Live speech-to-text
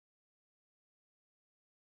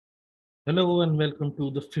Hello and welcome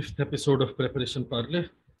to the fifth episode of Preparation Parley.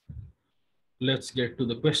 Let's get to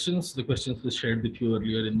the questions. The questions we shared with you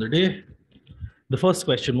earlier in the day. The first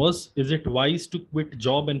question was, is it wise to quit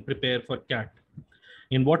job and prepare for CAT?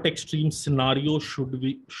 In what extreme scenario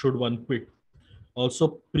should one quit?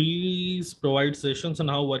 Also, please provide sessions on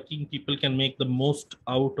how working people can make the most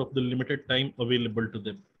out of the limited time available to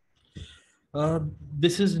them.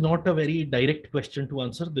 This is not a very direct question to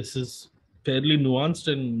answer. This is fairly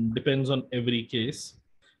nuanced and depends on every case.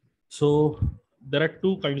 So there are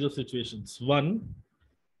two kinds of situations. One,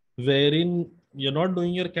 wherein you're not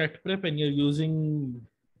doing your CAT prep and you're using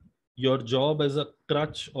your job as a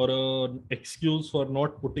crutch or an excuse for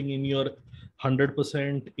not putting in your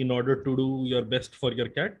 100% in order to do your best for your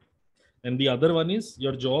CAT. And the other one is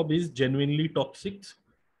your job is genuinely toxic,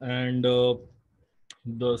 and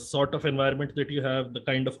the sort of environment that you have, the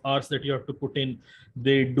kind of hours that you have to put in,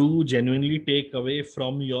 they do genuinely take away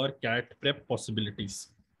from your CAT prep possibilities.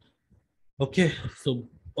 Okay, so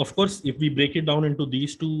of course, if we break it down into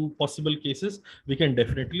these two possible cases, we can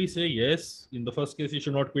definitely say yes. In the first case, you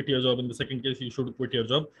should not quit your job. In the second case, you should quit your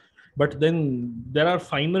job. But then there are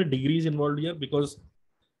finer degrees involved here, because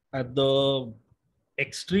at the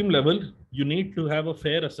extreme level, you need to have a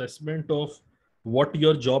fair assessment of what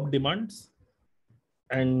your job demands.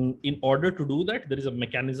 And in order to do that, there is a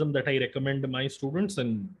mechanism that I recommend my students,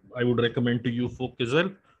 and I would recommend to you folk as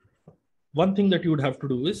well. One thing that you would have to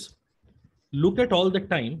do is look at all the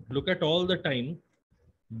time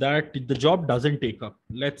that the job doesn't take up.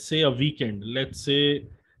 Let's say a weekend. Let's say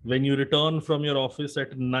when you return from your office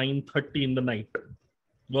at 9:30 in the night.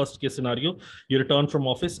 Worst case scenario, you return from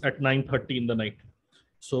office at 9:30 in the night.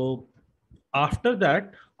 So after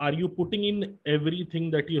that, are you putting in everything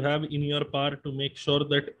that you have in your power to make sure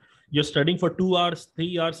that you're studying for 2 hours,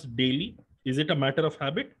 3 hours daily? Is it a matter of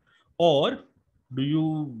habit, or do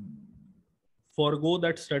you forego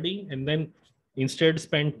that studying and then instead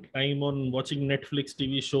spend time on watching Netflix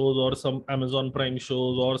TV shows or some Amazon Prime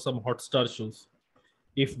shows or some Hotstar shows?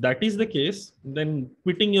 If that is the case, then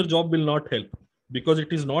quitting your job will not help, because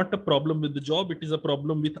it is not a problem with the job, it is a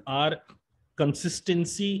problem with our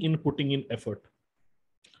consistency in putting in effort.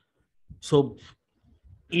 So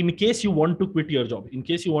in case you want to quit your job,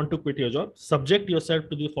 subject yourself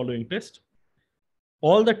to the following test.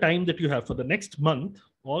 All the time that you have for the next month,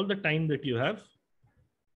 all the time that you have,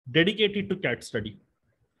 dedicate it to CAT study.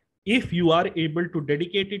 If you are able to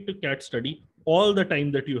dedicate it to CAT study all the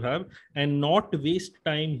time that you have and not waste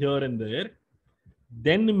time here and there,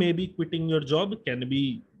 then maybe quitting your job can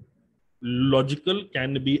be logical,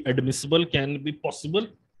 can be admissible, can be possible.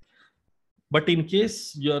 But in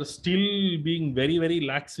case you're still being very, very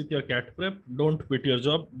lax with your CAT prep, don't quit your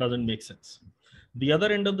job. Doesn't make sense. The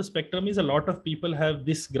other end of the spectrum is a lot of people have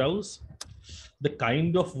this grouse. The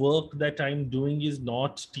kind of work that I'm doing is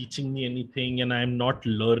not teaching me anything, and I'm not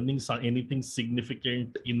learning anything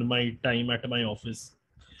significant in my time at my office.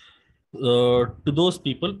 To those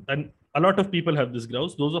people, and a lot of people have this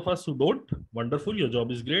grouse. Those of us who don't, wonderful, your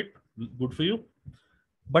job is great, good for you.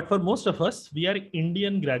 But for most of us, we are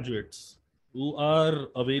Indian graduates who are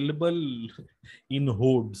available in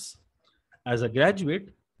hordes. As a graduate,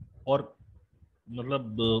 और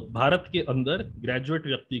मतलब भारत के अंदर graduate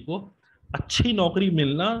व्यक्ति को अच्छी नौकरी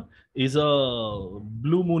मिलना is a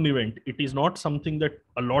blue moon event. It is not something that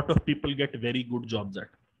a lot of people get very good jobs at.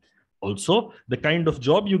 Also, the kind of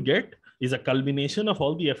job you get is a culmination of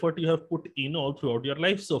all the effort you have put in all throughout your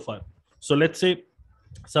life so far. So let's say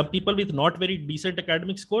some people with not very decent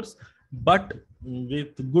academic scores but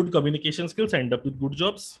with good communication skills end up with good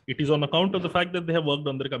jobs. It is on account of the fact that they have worked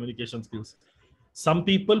on their communication skills. Some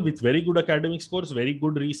people with very good academic scores, very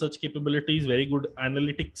good research capabilities, very good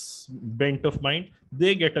analytics bent of mind,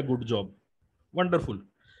 they get a good job. Wonderful.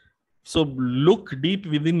 So look deep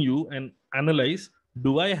within you and analyze,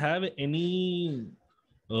 do I have any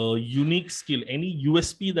unique skill, any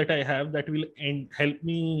USP that I have that will help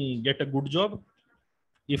me get a good job?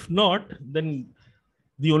 If not, then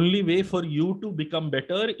the only way for you to become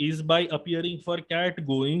better is by appearing for CAT,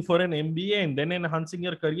 going for an MBA, and then enhancing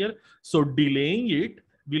your career. So delaying it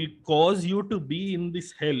will cause you to be in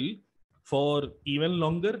this hell for even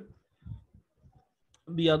longer.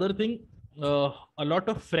 The other thing, a lot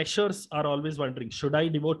of freshers are always wondering, should I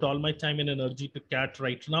devote all my time and energy to CAT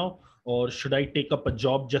right now, or should I take up a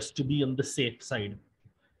job just to be on the safe side?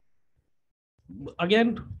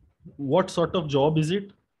 Again, what sort of job is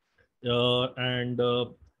it? And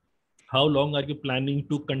how long are you planning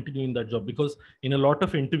to continue in that job? Because in a lot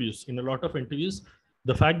of interviews,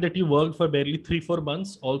 The fact that you worked for barely 3-4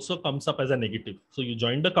 months also comes up as a negative. So you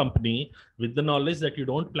joined the company with the knowledge that you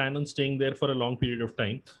don't plan on staying there for a long period of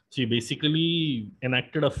time. So you basically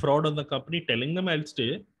enacted a fraud on the company, telling them I'll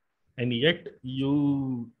stay, and yet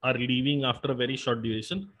you are leaving after a very short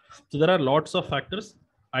duration. So there are lots of factors.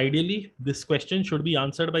 Ideally, this question should be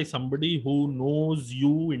answered by somebody who knows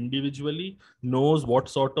you individually, knows what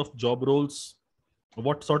sort of job role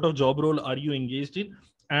are you engaged in,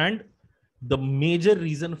 and the major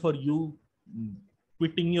reason for you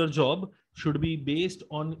quitting your job should be based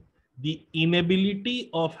on the inability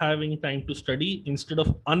of having time to study instead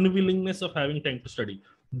of unwillingness of having time to study.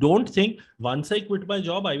 Don't think once I quit my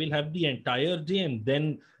job, I will have the entire day and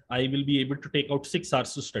then I will be able to take out 6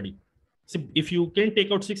 hours to study. See, if you can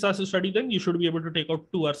take out 6 hours to study, then you should be able to take out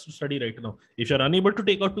 2 hours to study right now. If you're unable to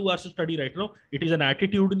take out 2 hours to study right now, it is an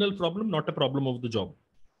attitudinal problem, not a problem of the job.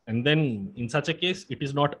 And then in such a case, it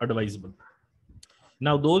is not advisable.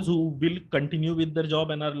 Now, those who will continue with their job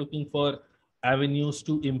and are looking for avenues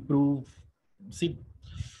to improve, see,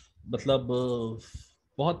 मतलब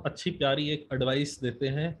बहुत अच्छी प्यारी एक advice देते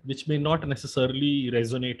हैं, which may not necessarily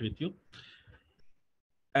resonate with you.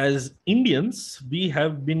 As Indians, we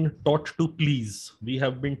have been taught to please. We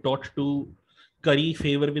have been taught to curry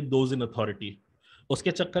favor with those in authority.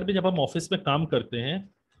 उसके चक्कर में जब हम ऑफिस में काम करते हैं,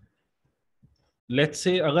 लेट्स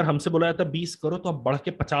से अगर हमसे बोला जाता है 20 करो तो हम बढ़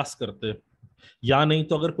के 50 करते हैं, या नहीं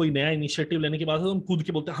तो अगर कोई नया इनिशिएटिव लेने की बात है तो हम कूद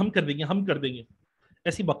के बोलते हैं हम कर देंगे.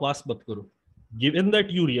 ऐसी बकवास मत करो. Given that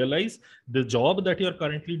you realize the job that you are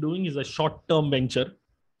currently doing is a short-term venture,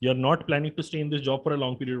 you are not planning to stay in this job for a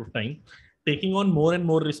long period of time. Taking on more and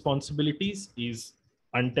more responsibilities is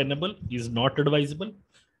untenable, is not advisable.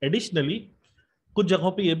 Additionally, कुछ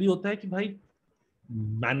जगहों पे ये भी होता है कि भाई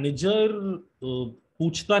manager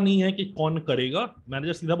पूछता नहीं है कि कौन करेगा,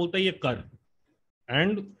 मैनेजर सीधा बोलता है ये कर,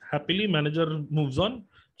 and happily manager moves on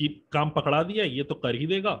कि काम पकड़ा दिया, ये तो कर ही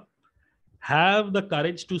देगा. Have the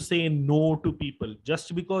courage to say no to people.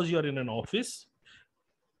 Just because you're in an office,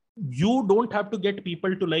 you don't have to get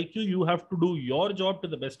people to like you. You have to do your job to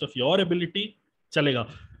the best of your ability. चलेगा.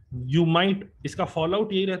 You might, इसका fall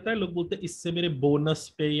out यही रहता है, लोग बोलते हैं इससे मेरे बोनस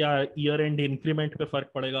पे या ईयर एंड इंक्रीमेंट पे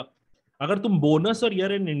फर्क पड़ेगा. अगर तुम बोनस और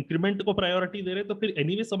ईयर एंड इंक्रीमेंट को प्रायोरिटी दे रहे तो फिर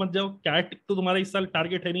एनीवे समझ जाओ कैट तो तुम्हारा इस साल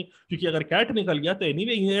टारगेट है नहीं, क्योंकि अगर कैट निकल गया तो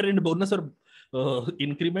एनीवे ईयर एंड बोनस और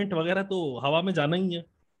इंक्रीमेंट वगैरह तो हवा में जाना ही है.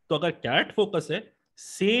 तो अगर कैट फोकस है,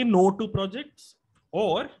 से नो टू प्रोजेक्ट्स,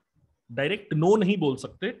 और डायरेक्ट नो नहीं बोल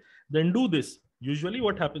सकते, then do this. Usually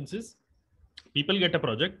what happens is people get a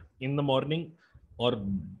project in the morning और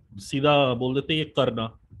सीधा बोल देते ये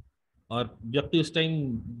करना, और व्यक्ति उस टाइम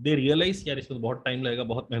दे रियलाइज यार इसमें बहुत टाइम लगेगा,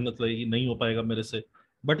 बहुत मेहनत लगेगी, नहीं हो पाएगा मेरे से,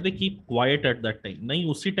 but they keep quiet at that time. नहीं,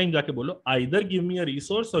 उसी टाइम जाके बोलो either give me a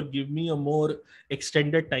resource और give me a more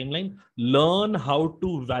extended timeline. Learn how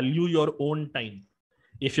to value your own time.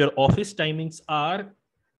 If your office timings are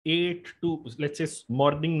 8 to, let's say,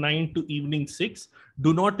 morning 9 to evening 6,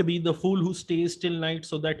 do not be the fool who stays till night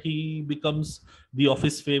so that he becomes the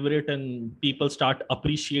office favorite and people start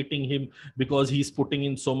appreciating him because he's putting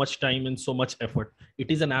in so much time and so much effort.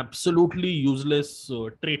 It is an absolutely useless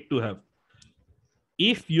trait to have.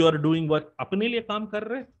 If you are doing work, अपने लिए काम कर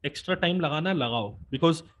रहे, extra time लगाना लगाओ,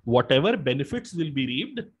 because whatever benefits will be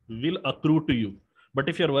reaped will accrue to you. But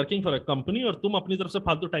if you are working for a company और तुम अपनी तरफ से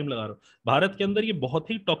फालतू टाइम लगा रहे हो, भारत के अंदर ये बहुत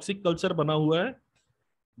ही टॉक्सिक कल्चर बना हुआ है.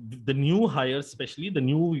 The new heirs, specially the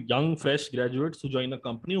new young fresh graduates who join a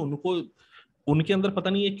company, उनको उनके अंदर पता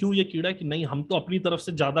नहीं है क्यों ये कीड़ा कि नहीं हम तो अपनी तरफ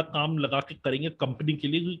से ज्यादा काम लगा के करेंगे कंपनी के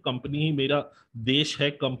लिए, क्योंकि कंपनी ही मेरा देश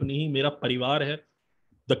है, कंपनी ही मेरा परिवार है.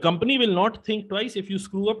 The company will not think twice if you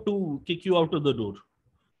screw up to kick you out of the door.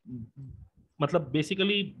 मतलब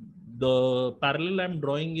basically the parallel I am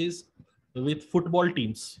drawing is with football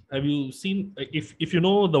teams. Have you seen, if you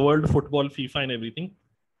know the world football, FIFA and everything,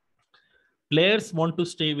 players want to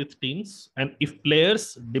stay with teams, and if players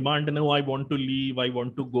demand, no, I want to leave, I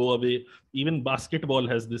want to go away, even basketball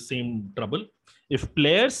has the same trouble. If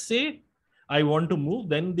players say I want to move,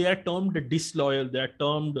 then they are termed disloyal, they are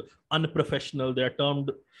termed unprofessional, they are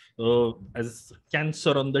termed as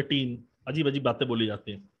cancer on the team. अजीब अजीब बातें बोली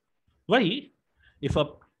जाती हैं. Why? If a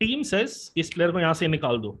team says इस player को यहाँ से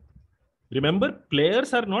निकाल दो, remember,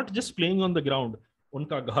 players are not just playing on the ground.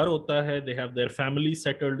 उनका घर होता है, they have their family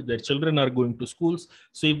settled, their children are going to schools.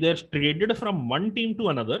 So if they're traded from one team to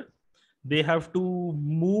another, they have to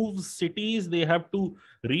move cities, they have to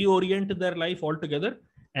reorient their life altogether.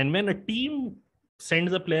 And when a team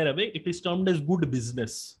sends a player away, it is termed as good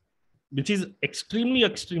business, which is extremely,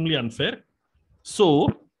 extremely unfair. So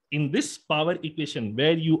in this power equation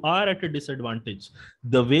where you are at a disadvantage,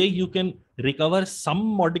 the way you can recover some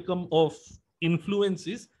modicum of influence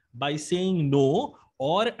is by saying no,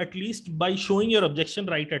 or at least by showing your objection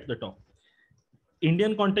right at the top.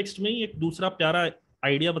 Indian context में एक दूसरा प्यारा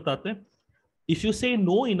idea बताते हैं. If you say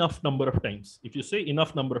no enough number of times,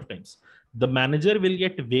 the manager will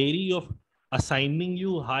get wary of assigning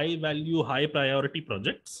you high value, high priority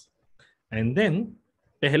projects. And then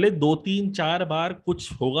पहले 2-3-4 बार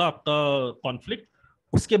कुछ होगा आपका कॉन्फ्लिक्ट,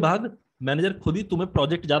 उसके बाद मैनेजर खुद ही तुम्हें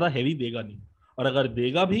प्रोजेक्ट ज्यादा हैवी देगा नहीं, और अगर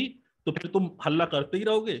देगा भी तो फिर तुम हल्ला करते ही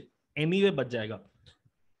रहोगे, एनीवे बच जाएगा.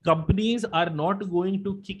 Companies are not going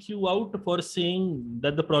to kick you out for saying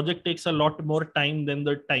that the project takes a lot more time than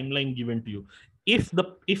the timeline given to you. If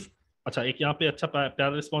अच्छा, एक यहाँ पे अच्छा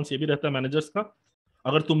प्यारा रिस्पॉन्स ये भी रहता है मैनेजर्स का,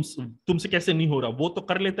 अगर तुमसे कैसे नहीं हो रहा, वो तो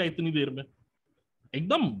कर लेता है इतनी देर में,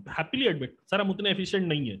 एकदम हैप्पीली एडमिट, सर हम उतने एफिशिएंट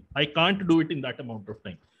नहीं है, I can't do it in that amount of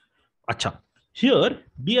time. अच्छा, here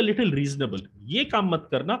be a little reasonable. ये काम मत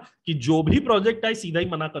करना कि जो भी प्रोजेक्ट आए सीधा ही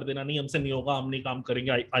मना कर देना, नहीं हमसे नहीं होगा, हम नहीं काम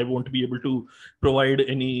करेंगे, I won't be able to provide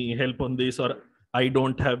any help on this, और I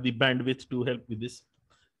don't have the bandwidth to help with this.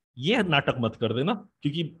 ये नाटक मत कर देना,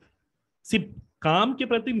 क्योंकि सिर्फ काम के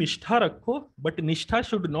प्रति निष्ठा रखो, बट निष्ठा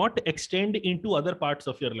should not extend into other parts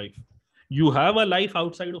of your life. You have a life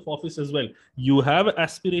outside of office as well. You have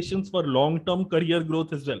aspirations for long-term career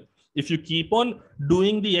growth as well. If you keep on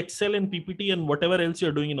doing the Excel and PPT and whatever else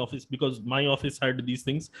you're doing in office, because my office had these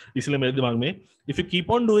things, इसलिए मेरे दिमाग में, if you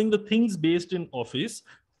keep on doing the things based in office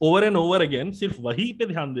over and over again, सिर्फ वही पे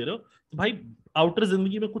ध्यान दे रहे हो, तो भाई outer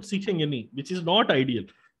जिंदगी में कुछ सीखेंगे नहीं, which is not ideal.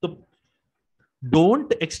 तो don't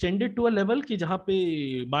extend it to a level कि जहाँ पे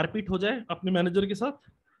मारपीट हो जाए अपने मैनेजर के साथ,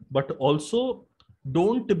 but also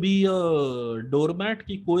don't be a doormat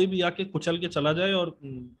कि कोई भी आके कुचल के चला जाए और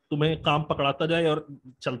तुम्हें काम पकड़ाता जाए और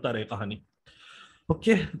चलता रहे कहानी.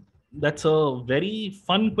 Okay, that's a very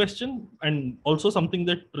fun question and also something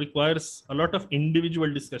that requires a lot of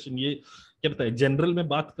individual discussion. ये क्या पता है, जनरल में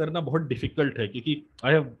बात करना बहुत डिफिकल्ट है, क्योंकि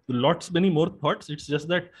I have lots many more thoughts. It's just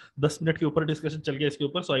that 10 minute के ऊपर डिस्कशन चल गया इसके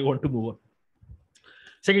ऊपर, सो I want to move on.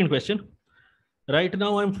 Second question. Right now,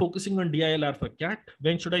 I'm focusing on DILR for CAT.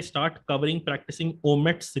 When should I start covering practicing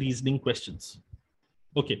OMETs reasoning questions?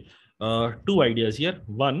 Okay, two ideas here.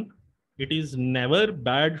 One, it is never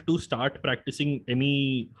bad to start practicing any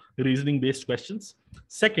reasoning-based questions.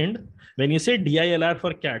 Second, when you say DILR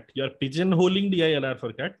for CAT, you're pigeonholing DILR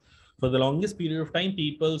for CAT. For the longest period of time,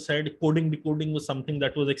 people said coding decoding was something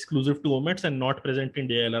that was exclusive to OMETs and not present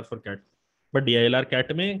in DILR for CAT. But DILR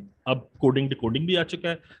cat में अब coding decoding भी आ चुका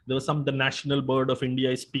है. There was some the national bird of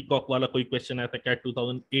India is peacock वाला कोई question आया था cat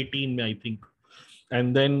 2018 में I think,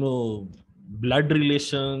 and then blood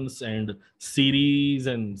relations and series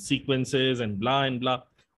and sequences and blah.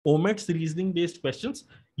 OMETs reasoning based questions,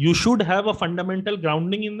 you should have a fundamental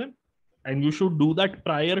grounding in them and you should do that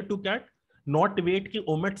prior to CAT. Not wait कि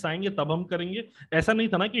OMETs आएंगे तब हम करेंगे. ऐसा नहीं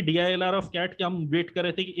था ना कि DILR ऑफ कैट के हम वेट कर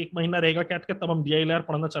रहे थे कि 1 महीना रहेगा कैट का तब हम DILR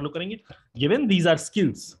पढ़ना चालू करेंगे. गिवन दीज आर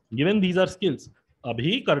स्किल्स,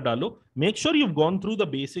 अभी कर डालो. Make sure you've gone through the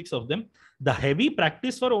basics of them. The heavy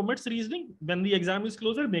practice for OMETs reasoning when the exam is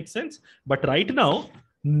closer makes sense, but right now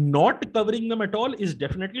not covering them at all is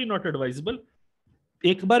definitely not advisable.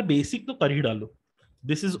 एक बार basic तो कर ही डालो.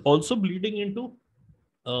 This is also bleeding into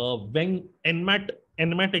when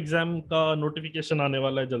NMAT exam का notification आने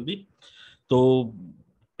वाला है जल्दी. तो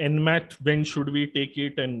NMAT when should we take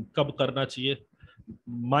it and कब करना चाहिए?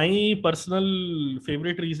 My personal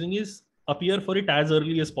favorite reasoning is appear for it as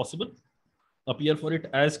early as possible, appear for it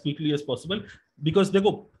as quickly as possible, because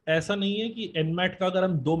देखो ऐसा नहीं है कि NMAT का अगर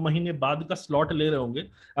हम 2 महीने बाद का स्लॉट ले रहे होंगे,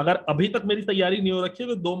 अगर अभी तक मेरी तैयारी नहीं हो रखी है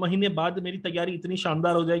तो 2 महीने बाद मेरी तैयारी इतनी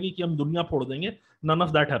शानदार हो जाएगी कि हम दुनिया फोड़ देंगे. None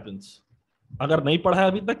of that happens. अगर नहीं पढ़ा है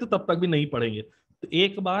अभी तक तो तब तक भी नहीं पढ़ेंगे. तो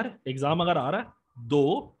एक बार एग्जाम अगर आ रहा है,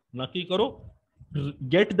 2 नक्की करो,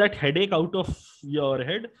 get that headache out of your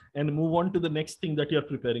head and move on to the next thing that you're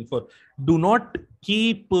preparing for. Do not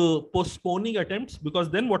keep postponing attempts, because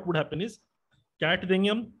then what would happen is CAT देंगे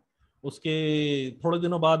हम, उसके थोड़े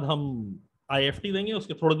दिनों बाद हम IFT देंगे,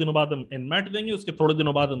 उसके थोड़े दिनों बाद हम NMAT देंगे, उसके थोड़े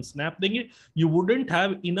दिनों बाद हम SNAP देंगे. You wouldn't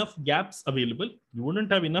have enough gaps available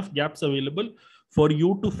for you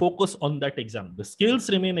to focus on that exam. The skills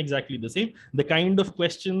remain exactly the same. The kind of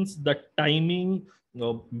questions, the timing,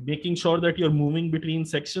 making sure that you're moving between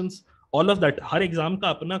sections, all of that. Her exam का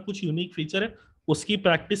अपना कुछ unique feature है. उसकी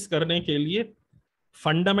practice करने के लिए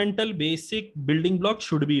fundamental basic building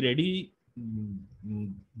blocks should be ready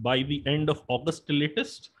by the end of August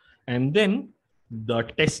latest, and then the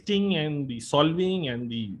testing and the solving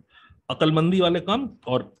and the अकलमंदी वाले काम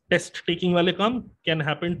और टेस्ट टेकिंग वाले काम can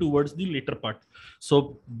happen towards the later part.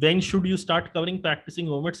 So when should you start covering practicing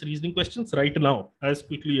OMETs reasoning questions? Right now, as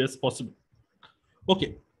quickly as possible.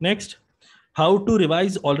 Okay, next, How to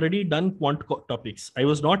revise already done quant topics. I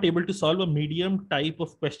was not able to solve a medium type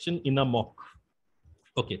of question in a mock.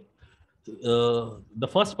 Okay. The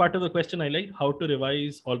first part of the question I like, how to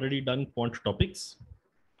revise already done quant topics.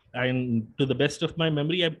 And to the best of my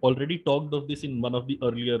memory, I've already talked of this in one of the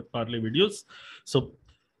earlier Parley videos. So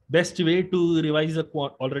best way to revise a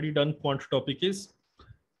already done quant topic is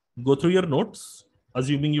go through your notes,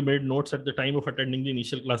 assuming you made notes at the time of attending the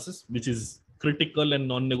initial classes, which is critical and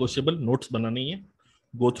non-negotiable. Notes banane hai.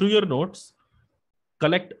 Go through your notes,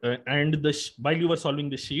 collect and while you were solving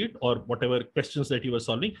the sheet or whatever questions that you were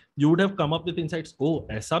solving, you would have come up with insights. Oh,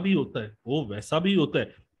 aisa bhi hota hai. Oh, waisa bhi hota hai.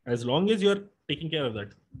 As long as you're taking care of that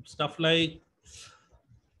stuff, like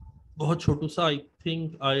bahut chotu sa, I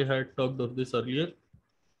think I had talked of this earlier.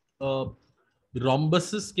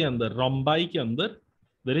 Rhombuses के अंदर, rhombi के अंदर,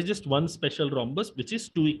 there is just one special rhombus, which is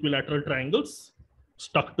two equilateral triangles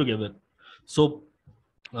stuck together. So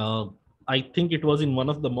I think it was in one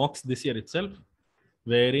of the mocks this year itself,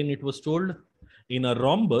 wherein it was told in a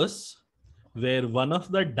rhombus where one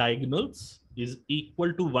of the diagonals is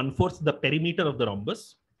equal to 1/4 the perimeter of the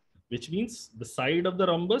rhombus, which means the side of the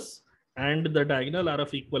rhombus and the diagonal are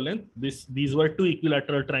of equal length. These were two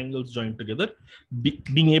equilateral triangles joined together.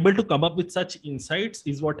 Being able to come up with such insights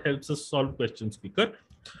is what helps us solve questions quicker.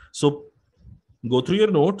 So go through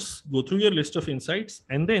your notes, go through your list of insights,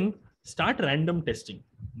 and then start random testing.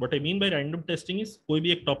 What I mean by random testing is कोई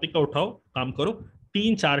भी एक topic का उठाओ, काम करो,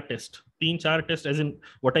 3-4 test, as in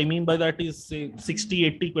what I mean by that is say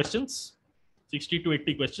 60-80 questions. 60 to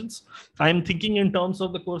 80 questions. I am thinking in terms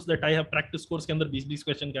of the course that I have. Practice course के अंदर 20-20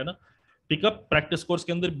 question क्या ना, pick up practice course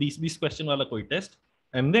के अंदर 20-20 question वाला कोई test,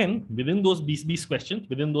 and then within those 20-20 questions,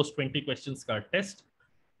 within those 20 questions का test,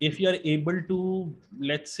 if you are able to,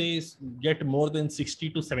 let's say, get more than 60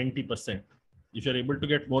 to 70%, if you're able to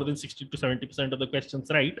get more than 60 to 70% of the questions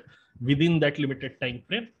right within that limited time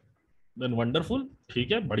frame, then wonderful.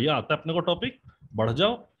 ठीक है, बढ़िया आता है अपने को topic, बढ़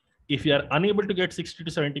जाओ. If you are unable to get 60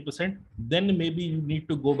 to 70%, then maybe you need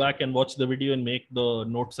to go back and watch the video and make the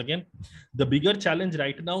notes again. The bigger challenge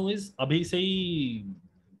right now is अभी से ही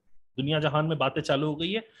दुनिया जहान में बातें चालू हो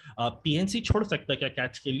गई है. पीएनसी छोड़ सकता है क्या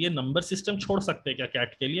कैट के लिए? नंबर सिस्टम छोड़ सकते हैं क्या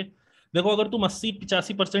कैट के लिए? देखो, अगर तुम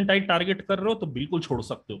 80-85% टारगेट कर रहे हो तो बिल्कुल छोड़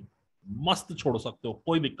सकते हो, मस्त छोड़ सकते हो,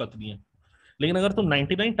 कोई दिक्कत नहीं है. लेकिन अगर तुम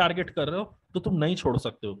 99 टारगेट कर रहे हो तो तुम नहीं छोड़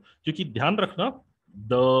सकते हो, क्योंकि ध्यान रखना,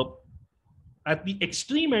 at the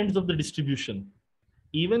extreme ends of the distribution,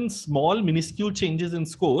 even small minuscule changes in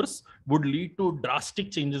scores would lead to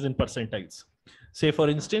drastic changes in percentiles. Say for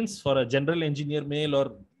instance, for a general engineer male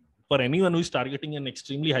or for anyone who is targeting an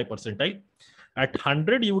extremely high percentile, at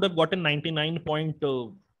 100 you would have gotten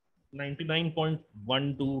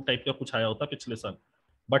 99.12 type का कुछ आया होता पिछले साल.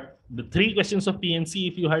 But the 3 questions of PNC,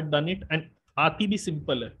 if you had done it, and आती भी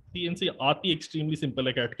simple है, PNC आती extremely simple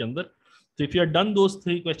है कैट के अंदर. So if you had done those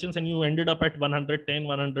 3 questions and you ended up at 110,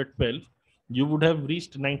 112, you would have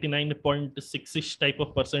reached 99.6ish type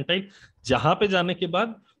of percentile. जहां पे जाने के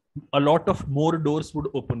बाद a lot of more doors would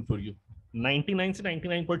open for you. 99 से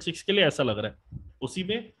 99.6 के लिए ऐसा लग रहा है. उसी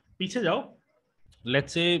में पीछे जाओ.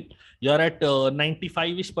 Let's say you're at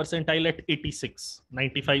 95ish percentile at 86,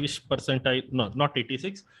 95ish percentile, no, not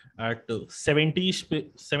 86, at 70ish,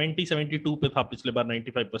 70-72 पे था पिछले बार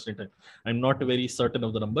 95 percentile. I'm not very certain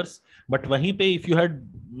of the numbers, but वहीं पे if you had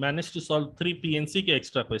managed to solve 3 PNC के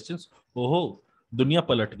extra questions, ओहो, दुनिया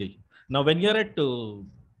पलट गई. Now when you're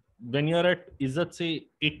at इज्जत से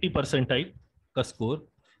 80 percentile का score,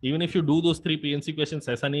 even if you do those 3 PNC questions,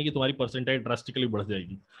 ऐसा नहीं है कि तुम्हारी percentile drastically बढ़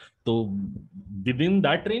जाएगी. तो within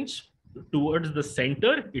that range, towards the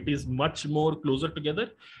center, it is much more closer together.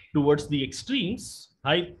 Towards the extremes,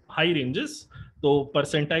 high ranges, so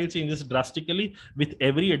percentile changes drastically with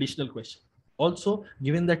every additional question. Also,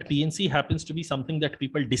 given that PNC happens to be something that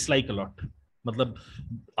people dislike a lot, मतलब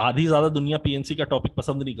आधी ज़्यादा दुनिया PNC का topic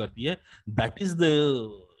पसंद नहीं करती है. That is the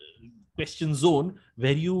question zone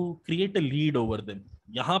where you create a lead over them.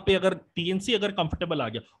 यहाँ पे अगर PNC अगर कंफर्टेबल आ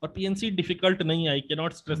गया, और PNC डिफिकल्ट नहीं है, I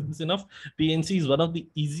cannot stress this enough. PNC is one of the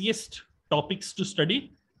easiest topics to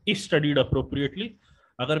study if studied appropriately.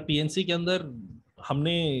 अगर PNC के अंदर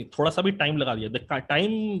हमने थोड़ा सा भी टाइम लगा दिया, the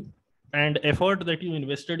time and effort that you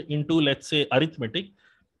invested into, let's say, arithmetic,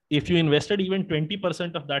 if you invested even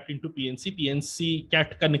 20% of that into PNC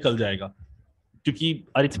CAT का निकल जाएगा, क्योंकि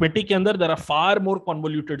arithmetic के अंदर there are far more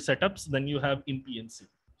convoluted setups than you have in PNC.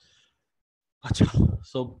 अच्छा,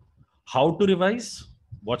 so how to revise?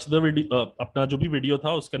 Watch the video. अपना जो भी वीडियो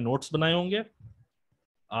था उसके नोट्स बनाए होंगे.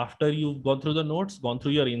 After you've gone through the notes, gone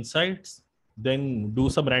through your insights, then do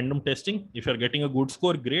some random testing. If you're getting a good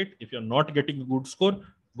score, great. If you're not getting a good score,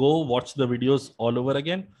 go watch the videos all over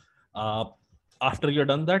again. After you're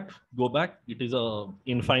done that, go back. It is a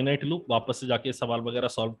infinite loop. वापस से जाके सवाल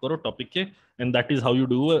वगैरह solve करो topic के, and that is how you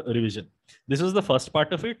do a revision. This was the first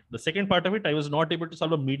part of it. The second part of it, I was not able to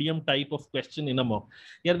solve a medium type of question in a mock.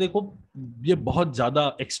 यार देखो, ये बहुत ज्यादा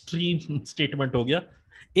extreme statement हो गया.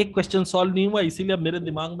 एक question solve नहीं हुआ, इसीलिए अब मेरे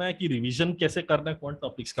दिमाग में है कि रिवीजन कैसे करना है क्वांट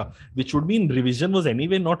टॉपिक्स का, which would mean revision was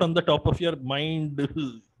anyway not on the top of your mind.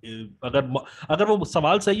 अगर वो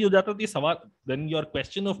सवाल सही हो जाता तो ये सवाल, then your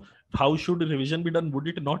question of how should revision be done, would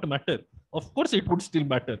it not matter? Of course it would still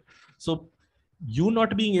matter. So you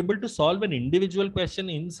not being able to solve an individual question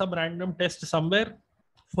in some random test somewhere,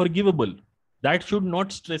 forgivable. That should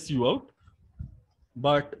not stress you out.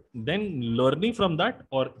 But then learning from that,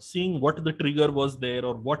 or seeing what the trigger was there,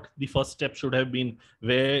 or what the first step should have been,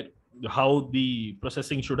 where, how the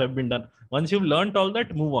processing should have been done. Once you've learned all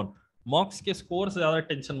that, move on. Mocks के score से ज्यादा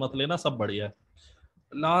tension मत लेना, सब बढ़िया है.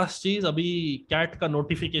 Last चीज, अभी कैट का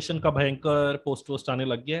नोटिफिकेशन का भयंकर पोस्ट आने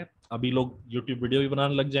लग गया है. अभी लोग यूट्यूब वीडियो भी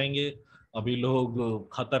बनाने लग जाएंगे, अभी लोग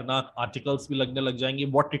खतरनाक आर्टिकल्स भी लगने लग जाएंगे.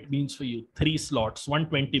 What it means for you, 3 slots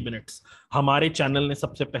 120 minutes. हमारे चैनल ने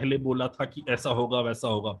सबसे पहले बोला था कि ऐसा होगा वैसा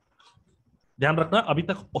होगा. ध्यान रखना, अभी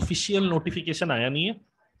तक ऑफिशियल नोटिफिकेशन आया नहीं है.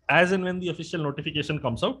 As and when the official notification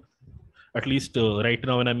comes out, at least right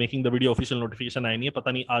now when I'm making the video, official notification आया नहीं है.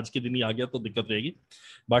 पता नहीं आज के दिन ही आ गया तो दिक्कत रहेगी.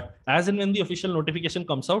 But as and when the official notification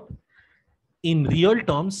comes out, in real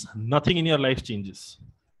terms, nothing in your life changes.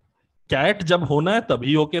 CAT जब होना है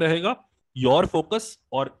तभी होके रहेगा. Your focus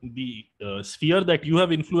or the sphere that you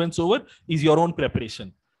have influence over is your own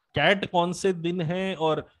preparation. CAT कौन से दिन है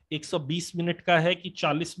और 120 मिनट का है कि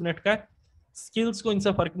 40 मिनट का है, स्किल्स को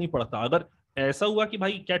इनसे फर्क नहीं पड़ता. अगर ऐसा हुआ कि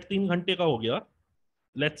भाई CAT 3 घंटे का हो गया,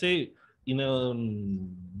 let's say in a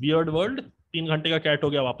weird world 3 घंटे का CAT हो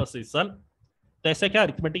गया वापस से इस साल, तो ऐसे क्या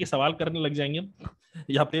अरिथमेटिक के सवाल करने लग जाएंगे?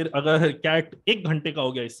 या फिर अगर CAT 1 घंटे का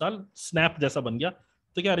हो गया इस साल, स्नैप जैसा बन गया,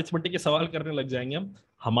 तो क्या अरिथमेटिक के सवाल करने लग जाएंगे हम?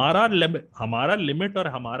 हमारा लिमिट और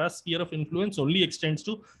हमारा sphere of influence only extends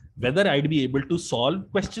to whether I'd be able to solve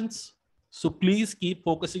questions. So please keep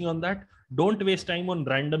focusing on that. Don't waste time on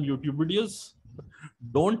random YouTube videos.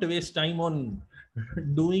 Don't waste time on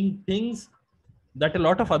doing things that a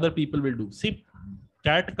lot of other people will do. See,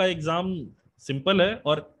 CAT का exam simple है,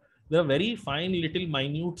 और there are very fine little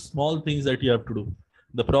minute small things that you have to do.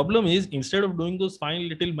 The problem is, instead of doing those fine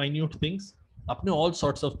little minute things, अपने all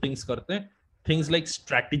sorts of things करते हैं. Things like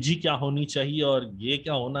strategy क्या होनी चाहिए, और ये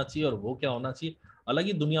क्या होना चाहिए, और वो क्या होना चाहिए. अलग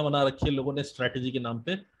ही दुनिया बना रखी है लोगों ने strategy के नाम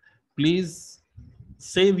पे. Please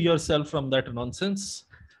save yourself from that nonsense.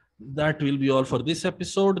 That will be all for this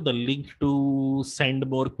episode. The link to send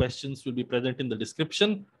more questions will be present in the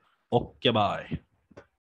description. Okay, bye.